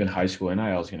 or even high school.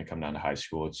 NIL is going to come down to high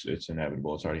school. It's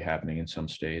inevitable. It's already happening in some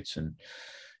states, and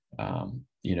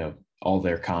all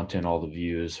their content, all the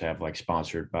views have like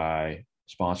sponsor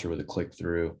with a click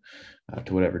through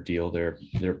to whatever deal they're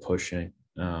pushing.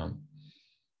 No,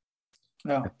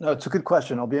 it's a good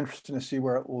question. It'll be interesting to see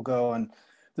where it will go. And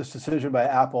this decision by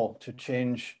Apple to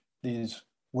change these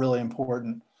really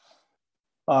important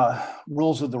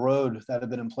rules of the road that have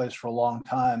been in place for a long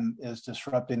time is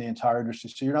disrupting the entire industry.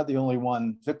 So you're not the only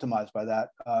one victimized by that.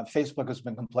 Facebook has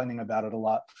been complaining about it a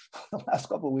lot the last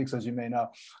couple of weeks, as you may know.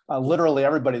 Literally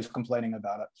everybody's complaining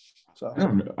about it. So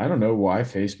I don't know why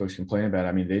Facebook's complaining about it.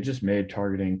 I mean, they just made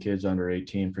targeting kids under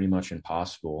 18 pretty much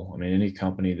impossible. I mean, any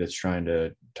company that's trying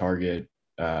to target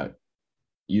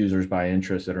users by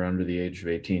interest that are under the age of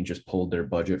 18 just pulled their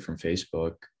budget from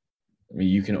Facebook. I mean,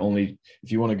 you can only,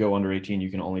 if you want to go under 18, you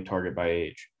can only target by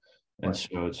age. And right.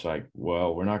 So it's like,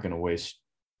 well, we're not going to waste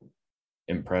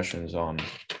impressions on,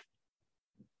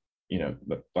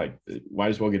 like, might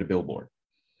as well get a billboard.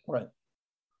 Right.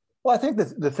 Well, I think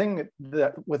the thing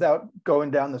that, without going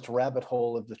down this rabbit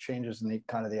hole of the changes in the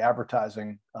kind of the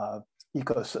advertising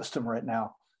ecosystem right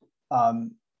now,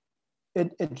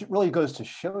 it really goes to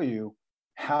show you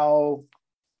how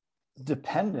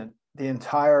dependent the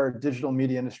entire digital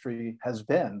media industry has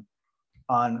been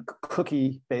on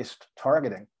cookie-based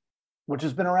targeting, which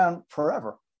has been around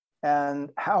forever, and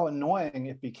how annoying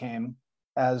it became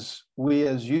as we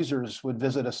as users would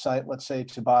visit a site, let's say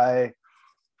to buy,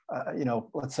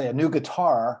 let's say a new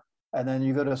guitar, and then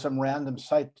you go to some random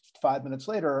site 5 minutes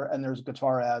later and there's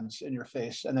guitar ads in your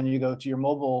face, and then you go to your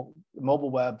mobile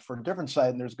web for a different site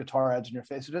and there's guitar ads in your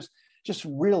face. It just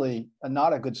really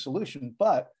not a good solution,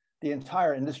 but the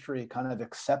entire industry kind of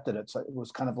accepted it. So it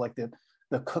was kind of like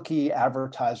the cookie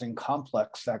advertising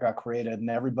complex that got created, and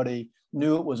everybody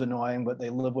knew it was annoying, but they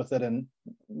lived with it, and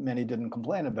many didn't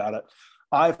complain about it.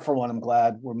 I, for one, am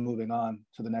glad we're moving on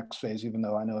to the next phase, even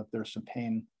though I know there's some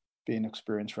pain being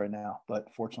experienced right now,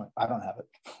 but fortunately I don't have it.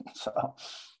 So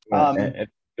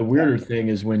the weirder thing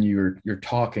is when you're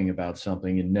talking about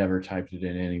something and never typed it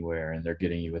in anywhere and they're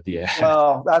getting you with the ad.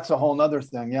 Well, that's a whole nother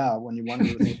thing. Yeah. When you wonder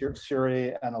with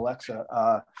Siri and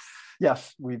Alexa,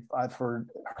 yes, I've heard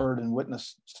and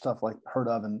witnessed stuff like heard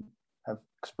of and have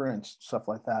experienced stuff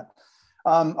like that.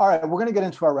 All right, we're going to get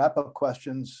into our wrap-up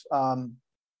questions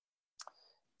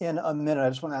in a minute. I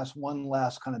just want to ask one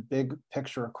last kind of big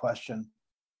picture question.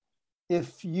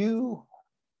 If you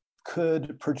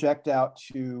could project out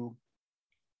to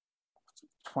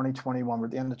 2021, we're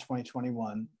at the end of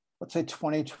 2021, let's say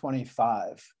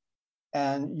 2025,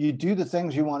 and you do the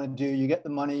things you want to do, you get the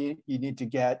money you need to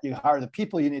get, you hire the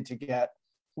people you need to get,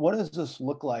 what does this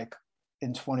look like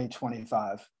in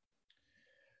 2025?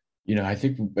 I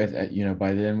think, by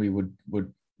then we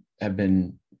would have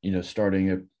been,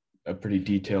 starting a pretty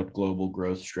detailed global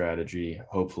growth strategy,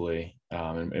 hopefully.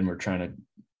 And we're trying to,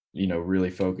 really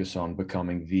focus on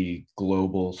becoming the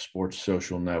global sports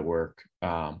social network,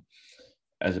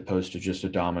 as opposed to just a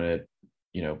dominant,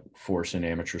 force in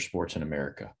amateur sports in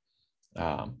America,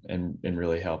 and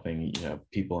really helping,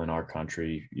 people in our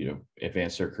country,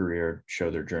 advance their career,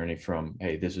 show their journey from,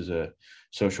 hey, this is a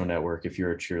social network. If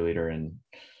you're a cheerleader in,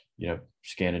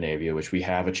 Scandinavia, which we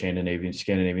have a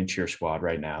Scandinavian cheer squad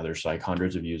right now. There's like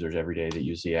hundreds of users every day that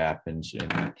use the app in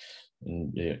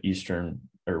Eastern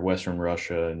or Western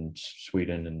Russia and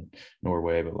Sweden and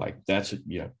Norway. But like, that's,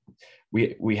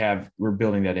 we're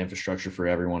building that infrastructure for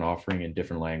everyone, offering in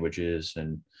different languages,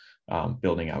 and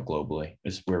building out globally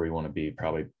is where we want to be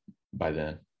probably by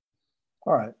then.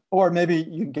 All right. Or maybe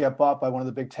you can get bought by one of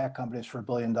the big tech companies for $1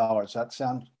 billion. That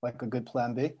sound like a good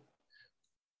plan B?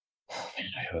 Oh, man,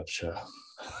 I hope so.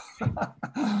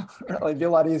 It'd be a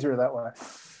lot easier that way.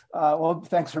 Well,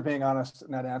 thanks for being honest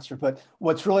in that answer. But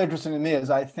what's really interesting to me is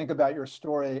I think about your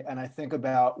story and I think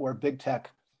about where big tech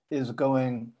is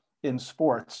going in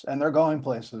sports, and they're going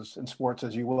places in sports,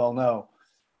 as you well know.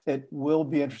 It will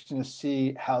be interesting to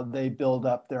see how they build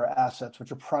up their assets,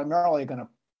 which are primarily going to,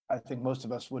 I think most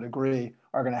of us would agree,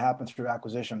 are going to happen through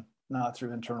acquisition, not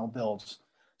through internal builds.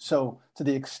 So to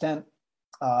the extent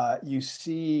you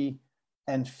see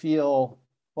and feel,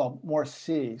 well, more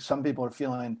see, some people are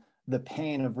feeling the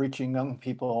pain of reaching young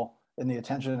people in the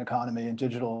attention economy and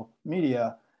digital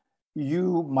media,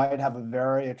 you might have a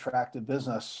very attractive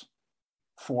business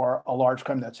for a large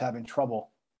company that's having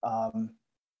trouble.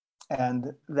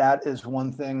 And that is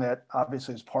one thing that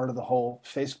obviously is part of the whole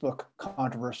Facebook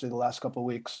controversy the last couple of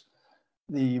weeks.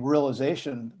 The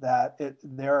realization that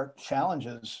their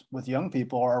challenges with young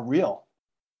people are real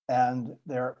and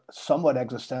they're somewhat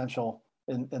existential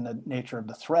in the nature of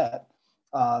the threat,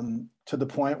 to the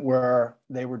point where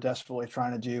they were desperately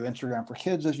trying to do Instagram for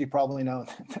kids, as you probably know,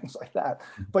 things like that.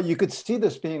 But you could see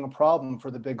this being a problem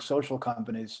for the big social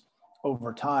companies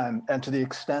over time. And to the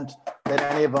extent that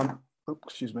any of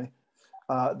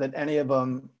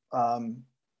them,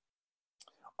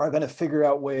 are going to figure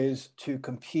out ways to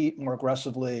compete more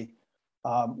aggressively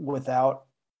without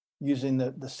using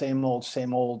the same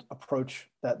old approach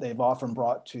that they've often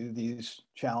brought to these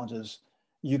challenges,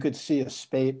 you could see a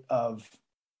spate of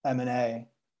M&A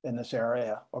in this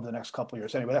area over the next couple of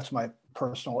years. Anyway, that's my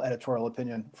personal editorial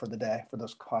opinion for the day for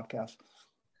this podcast.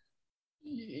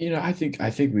 I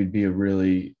think we'd be a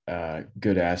really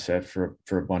good asset for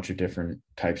a bunch of different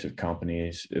types of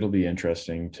companies. It'll be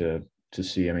interesting to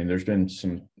see. I mean, there's been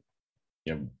some,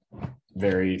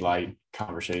 very light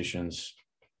conversations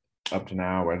up to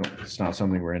now. It's not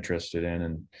something we're interested in,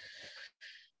 and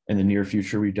in the near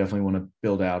future, we definitely want to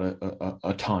build out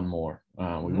a ton more.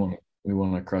 We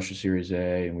want to crush a Series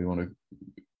A, and we want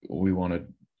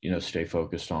to stay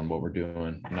focused on what we're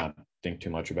doing, not think too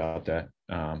much about that.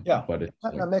 But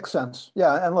that makes sense.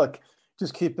 Yeah, and look,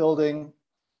 just keep building,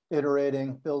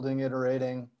 iterating,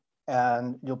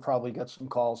 and you'll probably get some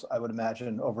calls, I would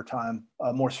imagine, over time,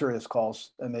 more serious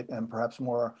calls and perhaps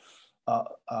more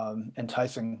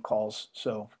enticing calls.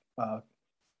 So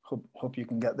hope you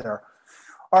can get there.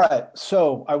 All right,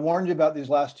 so I warned you about these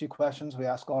last two questions we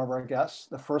ask all of our guests.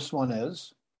 The first one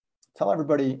is, tell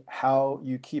everybody how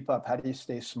you keep up. How do you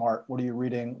stay smart? What are you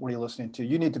reading? What are you listening to?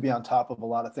 You need to be on top of a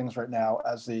lot of things right now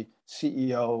as the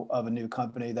CEO of a new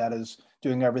company that is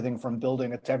doing everything from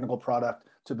building a technical product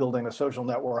to building a social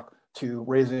network to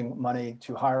raising money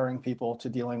to hiring people to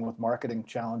dealing with marketing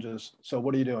challenges. So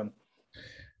what are you doing?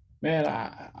 Man,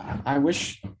 I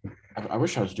wish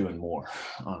I was doing more,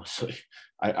 honestly.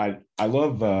 I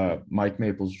love Mike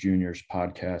Maples Jr.'s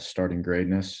podcast, Starting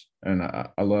Greatness. And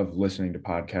I love listening to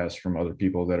podcasts from other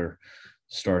people that are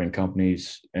starting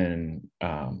companies. And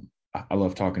I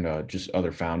love talking to just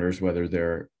other founders, whether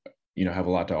they're, have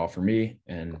a lot to offer me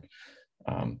and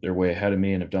they're way ahead of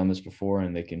me and have done this before,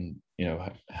 and they can,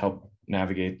 help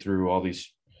navigate through all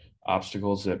these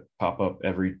obstacles that pop up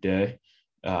every day.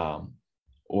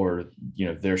 Or,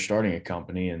 they're starting a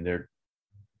company and they're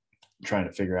trying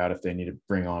to figure out if they need to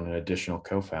bring on an additional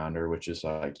co-founder, which is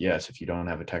like, yes, if you don't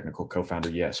have a technical co-founder,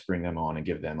 yes, bring them on and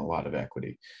give them a lot of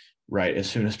equity, right, as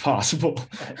soon as possible.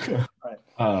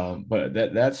 Right. But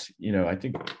that's, I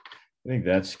think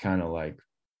that's kind of like,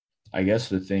 I guess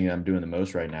the thing I'm doing the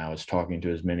most right now is talking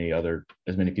to as many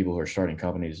people who are starting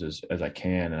companies as I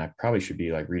can. And I probably should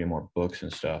be like reading more books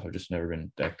and stuff. I've just never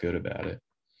been that good about it.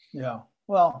 Yeah.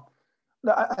 Well,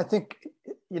 I think,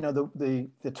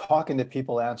 the talking to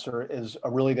people answer is a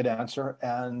really good answer.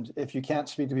 And if you can't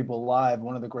speak to people live,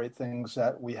 one of the great things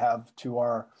that we have to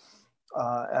our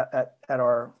at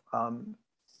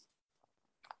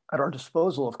our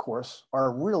disposal, of course,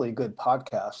 are really good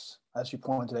podcasts. As you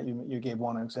pointed out, you gave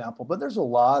one example, but there's a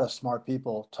lot of smart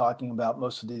people talking about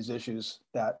most of these issues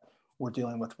that we're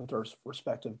dealing with our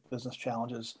respective business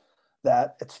challenges,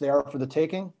 that it's there for the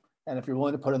taking. And if you're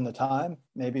willing to put in the time,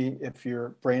 maybe if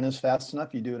your brain is fast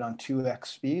enough, you do it on 2x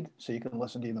speed so you can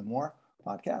listen to even more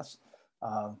podcasts.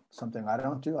 Something I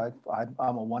don't do. I'm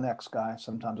a 1x guy.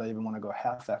 Sometimes I even want to go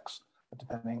half x,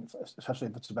 depending, especially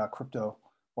if it's about crypto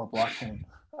or blockchain.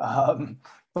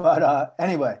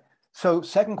 Anyway, so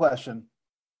second question.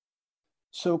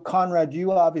 So Conrad,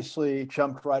 you obviously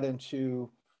jumped right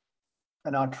into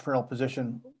an entrepreneurial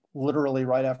position literally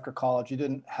right after college. You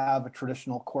didn't have a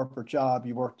traditional corporate job.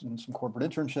 You worked in some corporate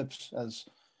internships, as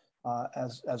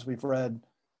we've read,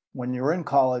 when you were in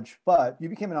college, but you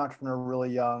became an entrepreneur really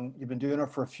young. You've been doing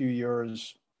it for a few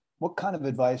years. What kind of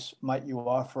advice might you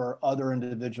offer other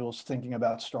individuals thinking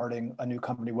about starting a new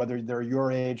company, whether they're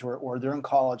your age or they're in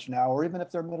college now, or even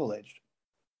if they're middle-aged?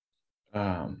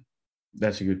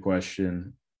 That's a good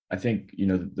question. I think,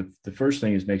 the first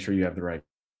thing is make sure you have the right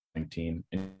team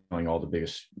and knowing all the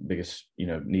biggest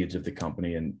needs of the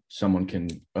company, and someone can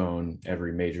own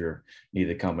every major need of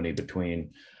the company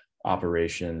between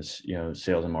operations,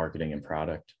 sales and marketing and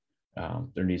product.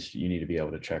 You need to be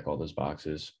able to check all those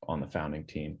boxes on the founding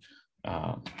team,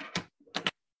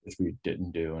 which we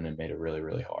didn't do, and it made it really,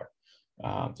 really hard.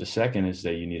 The second is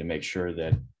that you need to make sure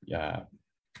that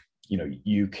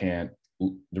you can't.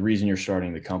 The reason you're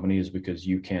starting the company is because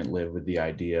you can't live with the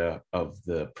idea of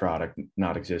the product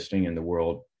not existing and the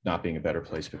world not being a better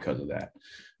place because of that.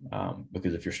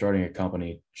 Because if you're starting a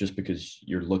company just because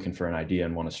you're looking for an idea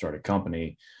and want to start a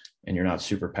company and you're not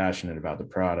super passionate about the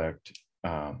product,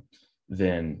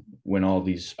 then when all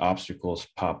these obstacles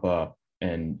pop up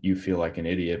and you feel like an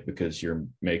idiot because you're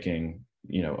making,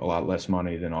 a lot less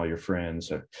money than all your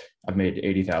friends. I've made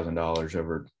 $80,000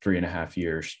 over 3.5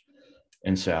 years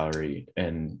in salary,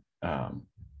 and I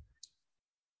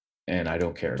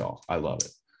don't care at all. I love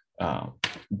it.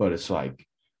 But it's like,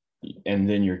 and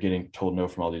then you're getting told no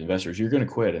from all these investors, you're going to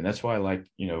quit. And that's why, like,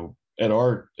 at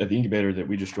the incubator that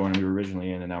we just joined, we were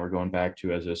originally in, and now we're going back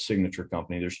to as a signature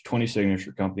company. There's 20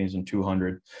 signature companies and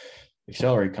 200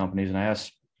 accelerate companies. And I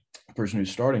asked the person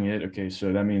who's starting it, okay,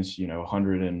 so that means,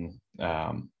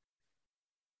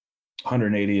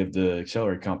 180 of the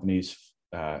accelerate companies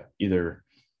either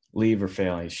leave or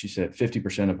fail. And she said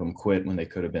 50% of them quit when they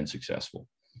could have been successful.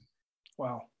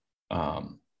 Wow.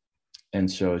 And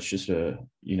so it's just the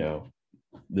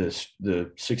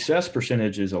success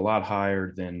percentage is a lot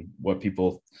higher than what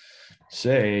people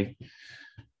say,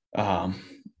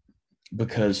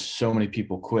 because so many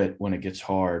people quit when it gets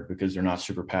hard because they're not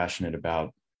super passionate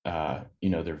about,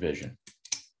 their vision.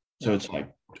 So it's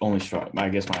like only start. I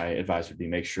guess my advice would be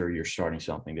make sure you're starting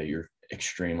something that you're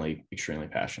extremely, extremely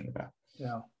passionate about.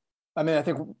 Yeah. I mean, I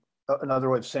think another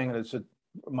way of saying it is that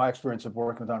my experience of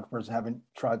working with entrepreneurs and having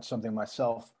tried something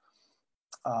myself,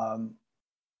 or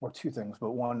two things,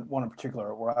 but one in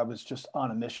particular where I was just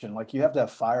on a mission. Like, you have to have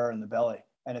fire in the belly,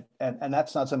 and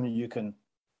that's not something you can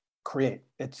create.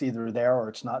 It's either there or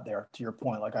it's not there. To your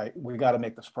point, like we got to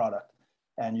make this product,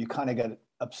 and you kind of get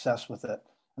obsessed with it.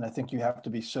 And I think you have to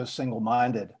be so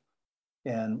single-minded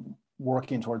in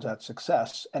working towards that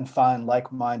success and find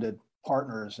like-minded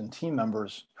partners and team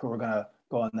members who are going to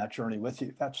go on that journey with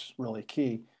you. That's really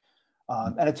key.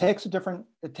 And it takes a different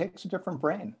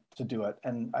brain to do it.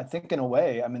 And I think in a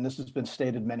way, I mean, this has been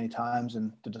stated many times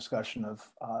in the discussion of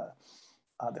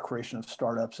the creation of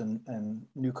startups and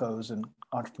newcos and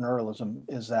entrepreneurialism,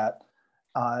 is that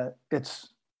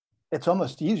it's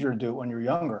almost easier to do it when you're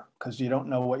younger because you don't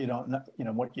know what you don't know,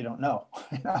 what you don't know.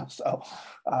 So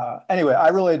anyway, I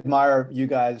really admire you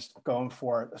guys going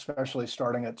for it, especially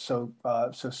starting it so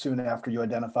soon after you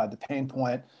identified the pain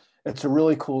point. It's a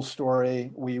really cool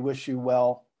story. We wish you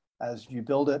well as you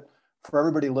build it. For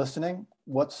everybody listening,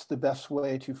 what's the best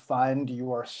way to find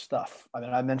your stuff? I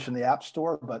mean, I mentioned the App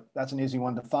Store, but that's an easy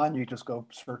one to find. You just go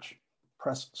search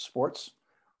Press Sports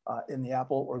in the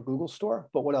Apple or Google Store.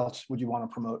 But what else would you want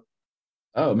to promote?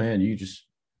 Oh, man, you just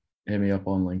hit me up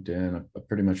on LinkedIn. I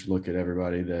pretty much look at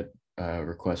everybody that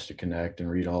requests to connect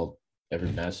and read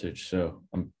every message. So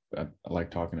I like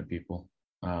talking to people.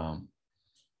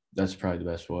 That's probably the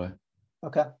best way.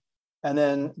 Okay. And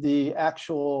then the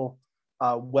actual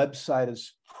website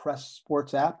is Press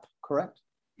Sports App, correct?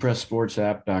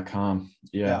 PressSportsApp.com.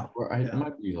 Yeah. Or it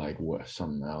might be like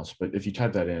something else, but if you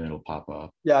type that in, it'll pop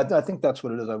up. Yeah, I think that's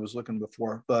what it is. I was looking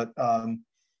before, but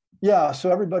yeah.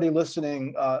 So everybody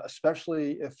listening,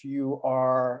 especially if you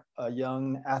are a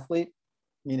young athlete,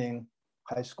 meaning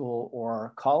high school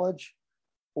or college,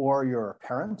 or you're a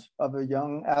parent of a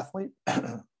young athlete,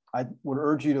 I would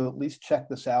urge you to at least check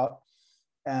this out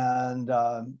and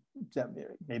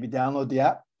maybe download the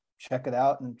app, check it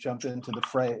out, and jump into the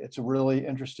fray. It's a really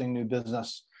interesting new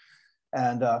business.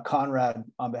 And Conrad,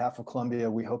 on behalf of Columbia,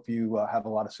 we hope you have a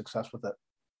lot of success with it.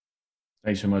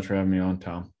 Thanks so much for having me on,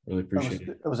 Tom. Really appreciate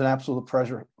it. It was an absolute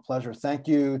pleasure. Thank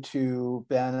you to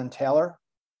Ben and Taylor.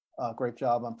 Great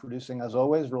job on producing as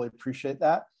always. Really appreciate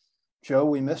that. Joe,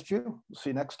 we missed you. We'll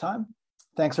see you next time.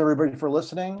 Thanks everybody for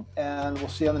listening, and we'll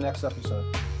see you on the next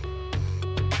episode.